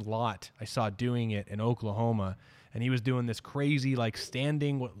Tony Lott I saw doing it in Oklahoma. And he was doing this crazy, like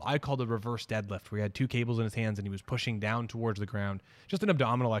standing, what I called a reverse deadlift, where he had 2 cables in his hands and he was pushing down towards the ground. Just an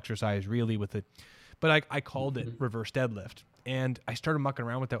abdominal exercise, really, with it. But I called it reverse deadlift. And I started mucking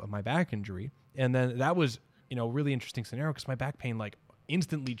around with that with my back injury. And then that was, a really interesting scenario because my back pain, like,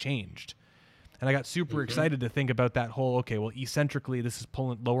 instantly changed. And I got super excited to think about that whole, okay, well, eccentrically, this is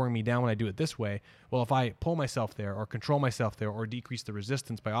lowering me down when I do it this way. Well, if I pull myself there or control myself there or decrease the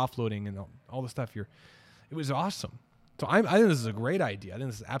resistance by offloading and all the stuff, it was awesome. So I think this is a great idea. I think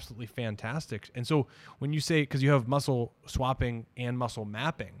this is absolutely fantastic. And so when you say, because you have muscle swapping and muscle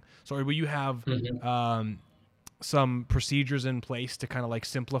mapping, so will you have some procedures in place to kind of like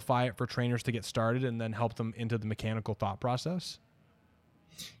simplify it for trainers to get started and then help them into the mechanical thought process?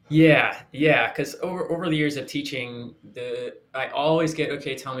 Yeah, because over the years of teaching, I always get,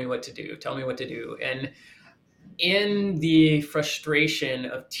 okay, tell me what to do. And in the frustration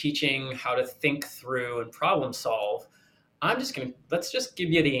of teaching how to think through and problem solve, let's just give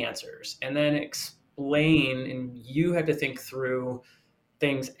you the answers and then explain, and you have to think through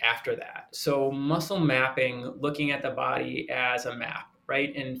things after that. So muscle mapping, looking at the body as a map,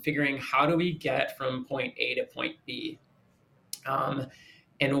 right? And figuring how do we get from point A to point B.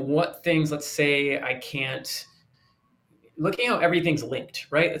 And what things, let's say I can't, looking how everything's linked,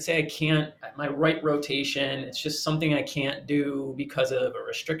 right? Let's say I can't, my right rotation, it's just something I can't do because of a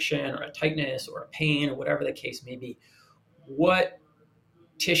restriction or a tightness or a pain or whatever the case may be. What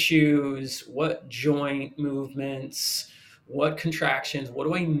tissues, what joint movements, what contractions, what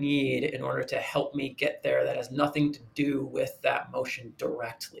do I need in order to help me get there that has nothing to do with that motion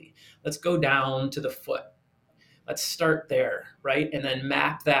directly? Let's go down to the foot. Let's start there, right? And then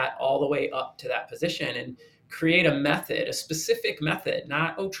map that all the way up to that position and create a method, a specific method,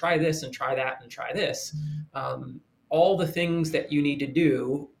 not, oh, try this and try that and try this. All the things that you need to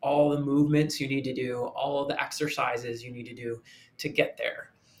do, all the movements you need to do, all of the exercises you need to do to get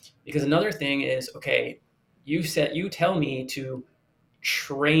there. Because another thing is, okay, you tell me to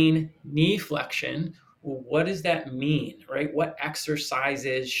train knee flexion. Well, what does that mean, right? What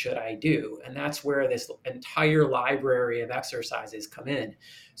exercises should I do? And that's where this entire library of exercises come in.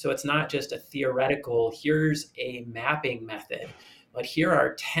 So it's not just a theoretical, here's a mapping method, but here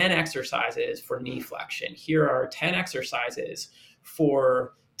are 10 exercises for knee flexion. Here are 10 exercises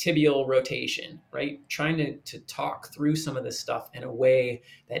for tibial rotation, right? Trying to talk through some of this stuff in a way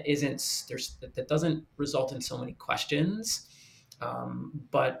that that doesn't result in so many questions,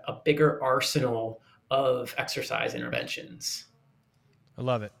 but a bigger arsenal of exercise interventions. I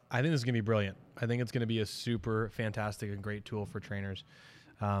love it. I think this is going to be brilliant. I think it's going to be a super fantastic and great tool for trainers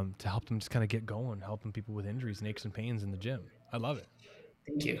to help them just kind of get going, helping people with injuries and aches and pains in the gym. I love it.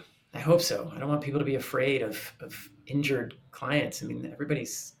 Thank you. I hope so. I don't want people to be afraid of injured clients. I mean,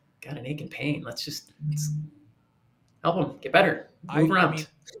 everybody's got an ache and pain. Let's help them get better. Move around.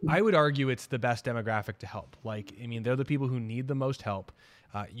 I would argue it's the best demographic to help. They're the people who need the most help.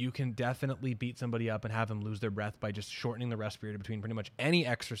 You can definitely beat somebody up and have them lose their breath by just shortening the rest period between pretty much any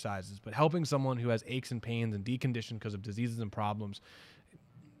exercises. But helping someone who has aches and pains and deconditioned because of diseases and problems,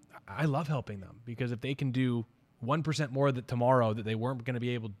 I love helping them, because if they can do 1% more tomorrow that they weren't going to be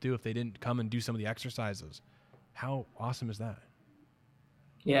able to do if they didn't come and do some of the exercises, how awesome is that?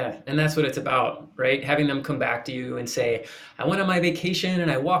 Yeah, and that's what it's about, right? Having them come back to you and say, I went on my vacation and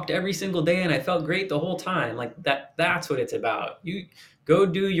I walked every single day and I felt great the whole time. Like that's what it's about. You go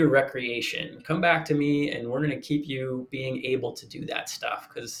do your recreation, come back to me, and we're going to keep you being able to do that stuff,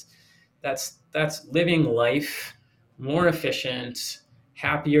 because that's living life more efficient,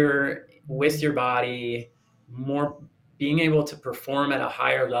 happier with your body, more being able to perform at a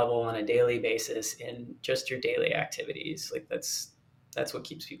higher level on a daily basis in just your daily activities. Like that's what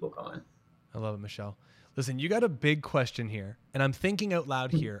keeps people going. I love it, Michelle. Listen, you got a big question here, and I'm thinking out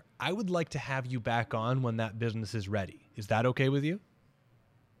loud here. I would like to have you back on when that business is ready. Is that okay with you?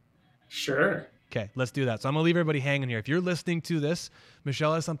 Sure. Okay, let's do that. So I'm going to leave everybody hanging here. If you're listening to this,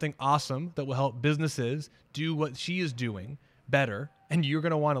 Michelle has something awesome that will help businesses do what she is doing better and you're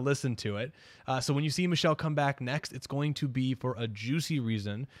going to want to listen to it. So when you see Michelle come back next, it's going to be for a juicy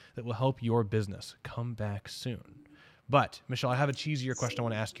reason that will help your business. Come back soon. But Michelle, I have a cheesier question I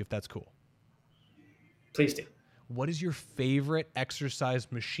want to ask you, if that's cool. Please do. What is your favorite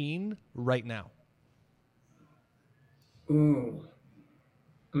exercise machine right now? Ooh,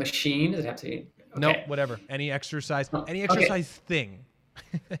 a machine? Does it have to be? Okay. No, whatever. Any exercise thing.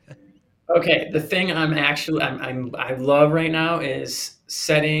 Okay, the thing I love right now is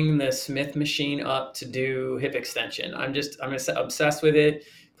setting the Smith machine up to do hip extension. I'm obsessed with it.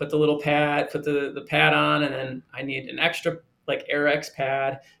 Put the pad on, and then I need an extra like AirX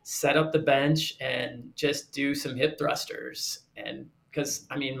pad, set up the bench, and just do some hip thrusters. And because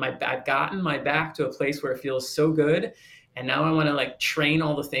I've gotten my back to a place where it feels so good, and now I want to like train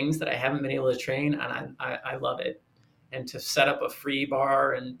all the things that I haven't been able to train, and I love it. And to set up a free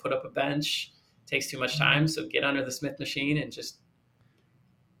bar and put up a bench takes too much time. So get under the Smith machine and just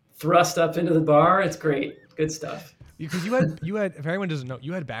thrust up into the bar. It's great. Good stuff. Because you had, if anyone doesn't know,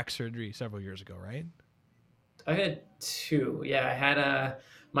 you had back surgery several years ago, right? I had two. Yeah, I had a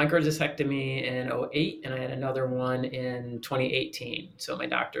microdiscectomy in 2008, and I had another one in 2018. So my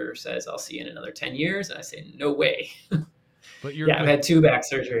doctor says, I'll see you in another 10 years. And I say, no way. But I've had two back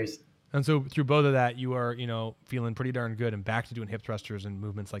surgeries. And so through both of that, you are, feeling pretty darn good and back to doing hip thrusters and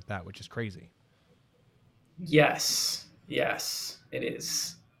movements like that, which is crazy. Yes, it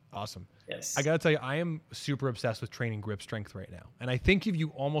is. Awesome. Yes. I got to tell you, I am super obsessed with training grip strength right now. And I think of you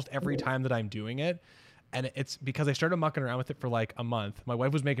almost every time that I'm doing it. And it's because I started mucking around with it for like a month. My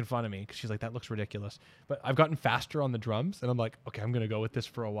wife was making fun of me because she's like, that looks ridiculous. But I've gotten faster on the drums. And I'm like, okay, I'm going to go with this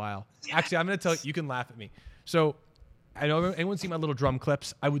for a while. Actually, I'm going to tell you, you can laugh at me. So I know anyone see my little drum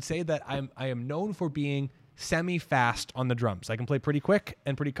clips. I would say that I am known for being semi-fast on the drums. I can play pretty quick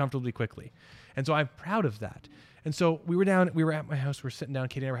and pretty comfortably quickly. And so I'm proud of that. And so we were at my house, we were sitting down,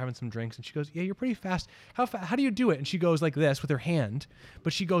 Katie and I were having some drinks, and she goes, yeah, you're pretty fast. How do you do it? And she goes like this with her hand,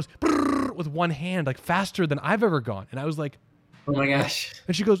 but she goes with one hand, like faster than I've ever gone. And I was like, oh my gosh.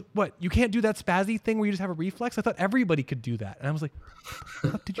 And she goes, what, you can't do that spazzy thing where you just have a reflex? I thought everybody could do that. And I was like,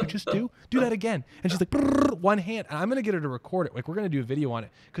 what did you just do? Do that again. And she's like, one hand. And I'm going to get her to record it. Like, we're going to do a video on it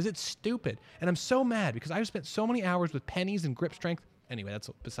because it's stupid. And I'm so mad because I've spent so many hours with pennies and grip strength. Anyway, that's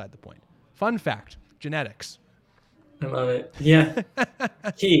beside the point. Fun fact, genetics. I love it. Yeah.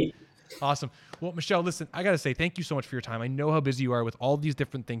 Key. Awesome. Well, Michelle, listen, I got to say thank you so much for your time. I know how busy you are with all these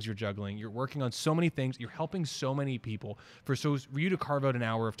different things you're juggling. You're working on so many things. You're helping so many people. For you to carve out an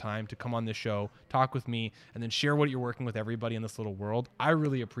hour of time to come on this show, talk with me, and then share what you're working with everybody in this little world, I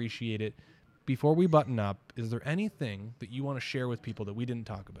really appreciate it. Before we button up, is there anything that you want to share with people that we didn't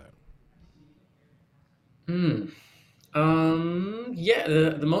talk about? Yeah,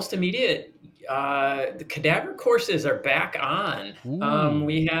 the most immediate, the cadaver courses are back on.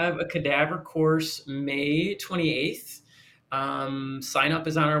 We have a cadaver course May 28th. Sign up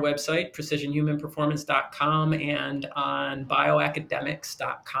is on our website, precisionhumanperformance.com, and on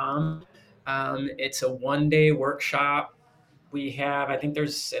bioacademics.com. It's a 1-day workshop. I think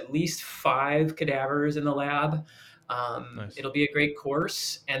there's at least 5 cadavers in the lab. Nice. It'll be a great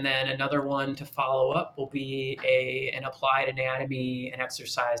course. And then another one to follow up will be an applied anatomy and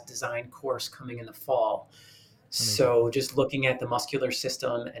exercise design course coming in the fall. Amazing. So just looking at the muscular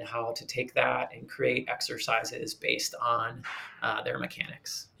system and how to take that and create exercises based on their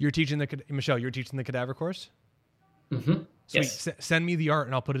mechanics. Michelle, you're teaching the cadaver course? Mm-hmm. Sweet. Yes. Send me the art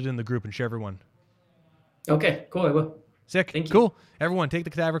and I'll put it in the group and share everyone. Okay, cool. I will. Sick. Thank you. Cool. Everyone, take the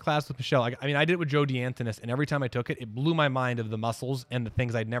cadaver class with Michelle. I did it with Joe DeAntonis, and every time I took it, it blew my mind of the muscles and the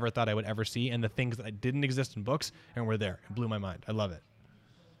things I'd never thought I would ever see and the things that didn't exist in books and were there. It blew my mind. I love it.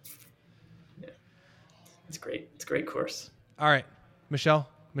 Yeah. It's great. It's a great course. All right. Michelle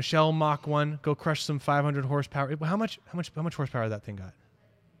Mach 1, go crush some 500 horsepower. How much horsepower that thing got?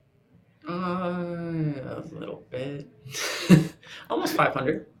 A little bit. Almost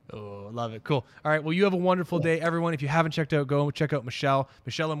 500. Oh, love it. Cool. All right. Well, you have a wonderful day, everyone. If you haven't checked out, go check out Michelle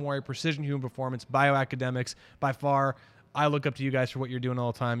Amore, Precision Human Performance, Bioacademics. By far, I look up to you guys for what you're doing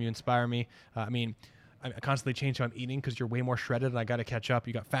all the time. You inspire me. I constantly change how I'm eating because you're way more shredded and I got to catch up.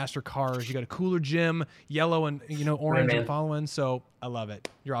 You got faster cars. You got a cooler gym, yellow and orange and following. So I love it.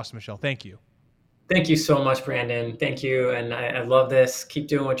 You're awesome, Michelle. Thank you. Thank you so much, Brandon. Thank you. And I love this. Keep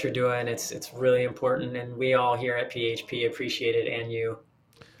doing what you're doing. It's really important. And we all here at PHP appreciate it, and you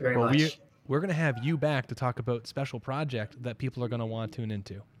very much. We're going to have you back to talk about special project that people are going to want to tune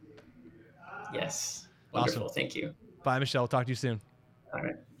into. Yes. Wonderful. Awesome. Thank you. Bye, Michelle. Talk to you soon. All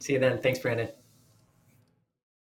right. See you then. Thanks, Brandon.